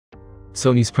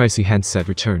Sony's pricey handset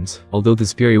returns, although the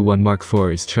Xperia 1 Mark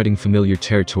IV is treading familiar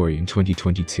territory in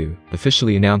 2022.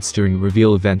 Officially announced during a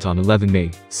reveal event on 11 May,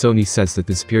 Sony says that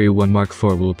the Xperia 1 Mark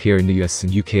IV will appear in the US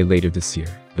and UK later this year.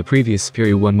 The previous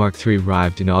Xperia 1 Mark III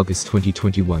arrived in August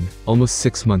 2021, almost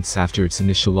 6 months after its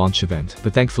initial launch event,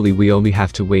 but thankfully we only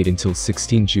have to wait until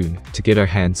 16 June to get our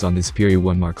hands on the Xperia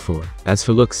 1 Mark IV. As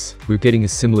for looks, we're getting a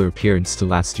similar appearance to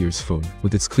last year's phone,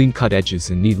 with its clean-cut edges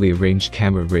and neatly arranged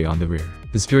camera array on the rear.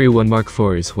 The Xperia 1 Mark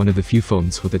IV is one of the few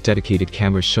phones with a dedicated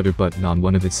camera shutter button on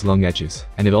one of its long edges,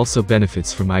 and it also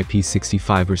benefits from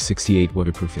IP65 or 68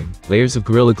 waterproofing. Layers of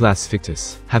Gorilla Glass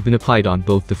Victus have been applied on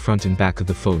both the front and back of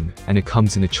the phone, and it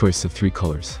comes in a choice of 3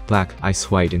 colors: black, ice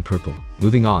white and purple.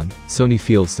 Moving on, Sony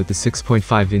feels that the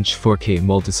 6.5-inch 4K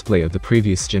AMOLED display of the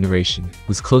previous generation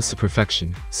was close to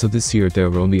perfection, so this year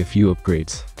there were only a few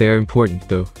upgrades. They are important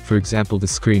though. For example, the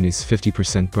screen is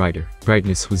 50% brighter.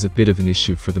 Brightness was a bit of an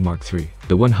issue for the Mark III.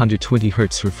 The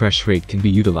 120Hz refresh rate can be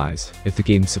utilized if the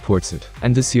game supports it.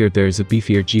 And this year there is a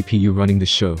beefier GPU running the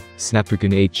show,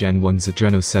 Snapdragon 8 Gen 1's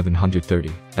Adreno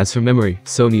 730. As for memory,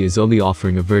 Sony is only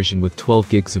offering a version with 12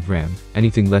 gigs of RAM.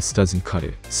 Anything less doesn't cut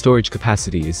it. Storage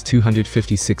capacity is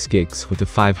 256 gigs, with the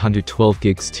 512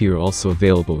 gigs tier also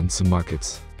available in some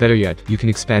markets. Better yet, you can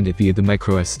expand it via the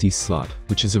microSD slot,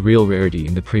 which is a real rarity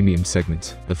in the premium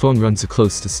segment. The phone runs a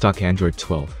close to stock Android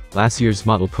 12. Last year's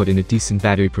model put in a decent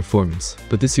battery performance,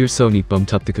 but this year Sony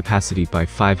bumped up the capacity by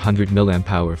 500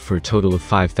 mAh for a total of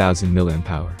 5000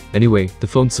 mAh. Anyway, the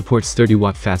phone supports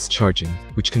 30-watt fast charging,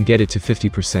 which can get it to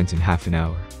 50% in half an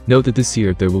hour. Note that this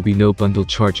year there will be no bundled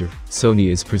charger. Sony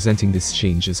is presenting this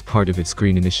change as part of its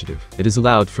green initiative. It is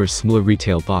allowed for a smaller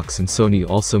retail box, and Sony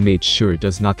also made sure it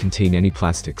does not contain any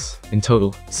plastics. In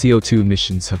total, CO2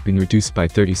 emissions have been reduced by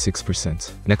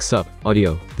 36%. Next up,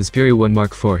 audio. The Xperia 1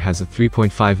 Mark IV has a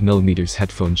 3.5mm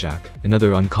headphone jack,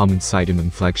 another uncommon sight among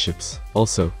flagships.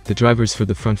 Also, the drivers for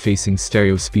the front-facing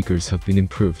stereo speakers have been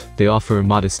improved. They offer a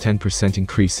modest 10%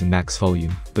 increase in max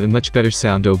volume, but a much better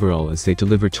sound overall as they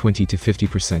deliver 20 to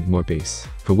 50% more bass.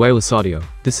 For wireless audio,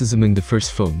 this is among the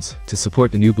first phones to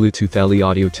support the new Bluetooth LE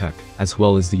audio tech, as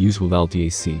well as the usual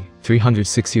LDAC.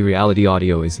 360 Reality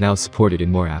Audio is now supported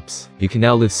in more apps. You can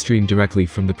now live stream directly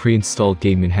from the pre-installed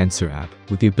Game Enhancer app,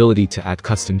 with the ability to add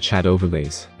custom chat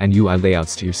overlays and UI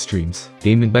layouts to your streams.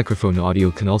 Game and microphone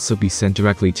audio can also be sent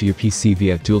directly to your PC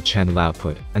via dual-channel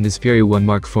output, and the Xperia 1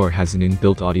 Mark IV has an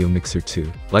inbuilt audio mixer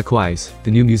too. Likewise, the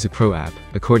new Music Pro app,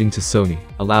 according to Sony,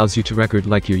 allows you to record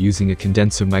like you're using a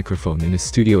condenser microphone in a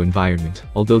studio environment,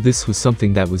 although this was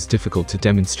something that was difficult to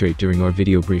demonstrate during our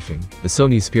video briefing. The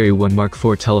Sony Xperia 1 Mark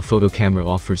IV telephoto camera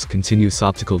offers continuous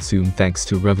optical zoom thanks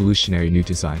to a revolutionary new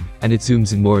design, and it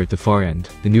zooms in more at the far end.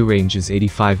 The new range is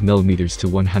 85mm to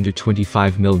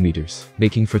 125mm,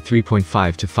 making for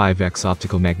 3.5 to 5x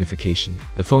optical magnification.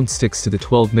 The phone sticks to the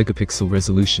 12-megapixel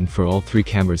resolution for all 3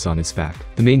 cameras on its back.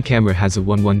 The main camera has a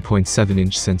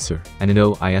 1.7-inch sensor and an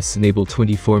OIS-enabled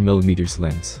 24mm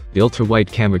lens. The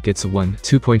ultra-wide camera gets a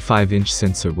 2.5-inch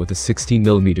sensor with a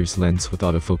 16mm lens with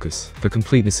autofocus. For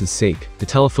completeness' sake, the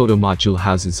telephoto module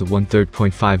houses a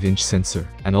 1/3.5-inch sensor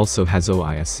and also has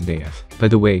OIS and AF. By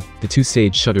the way, the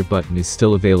 2-stage shutter button is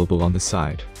still available on the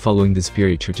side, following the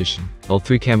Xperia tradition. All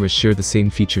 3 cameras share the same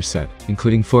feature set,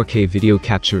 including 4K video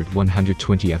capture at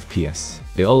 120 FPS.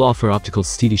 They all offer optical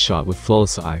steady shot with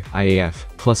flawless IAF,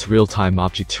 plus real-time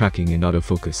object tracking and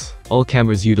autofocus. All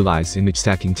cameras utilize image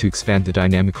stacking to expand the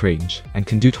dynamic range, and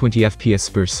can do 20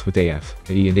 FPS bursts with AF,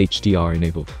 AE and HDR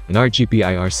enabled. An RGB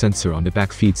IR sensor on the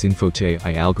back feeds info to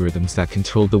AI algorithms that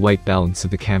control the white balance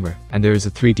of the camera, and there is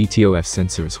a 3D TOF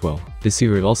sensor as well. This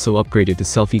year it also upgraded the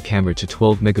selfie camera to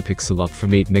 12-megapixel up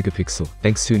from 8-megapixel,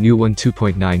 thanks to a new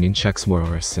 2.9-inch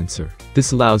Exmor RS sensor.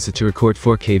 This allows it to record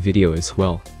 4K video as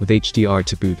well, with HDR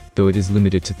to boot, though it is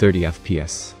limited to 30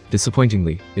 FPS.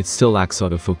 Disappointingly, it still lacks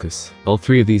autofocus. All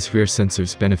 3 of these rear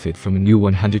sensors benefit from a new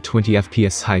 120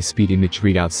 FPS high-speed image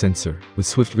readout sensor, with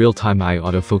swift real-time eye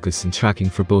autofocus and tracking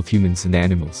for both humans and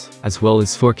animals, as well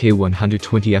as 4K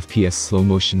 120 FPS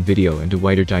slow-motion video and a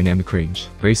wider dynamic range.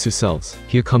 Brace yourselves,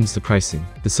 here comes the pricing.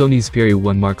 The Sony Xperia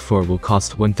 1 Mark IV will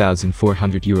cost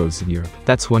 €1,400 in Europe.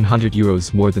 That's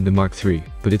 €100 more than the Mark III,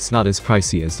 but it's not as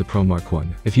pricey as the Pro Mark I.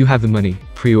 If you have the money,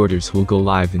 pre-orders will go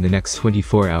live in the next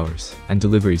 24 hours, and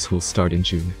deliveries will start in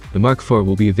June. The Mark IV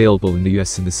will be available in the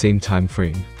US in the same time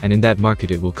frame, and in that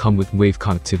market it will come with wave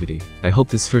connectivity. I hope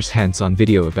this first hands-on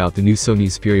video about the new Sony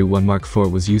Xperia 1 Mark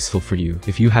IV was useful for you.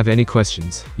 If you have any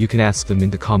questions, you can ask them in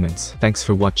the comments. Thanks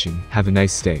for watching, have a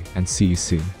nice day, and see you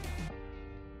soon.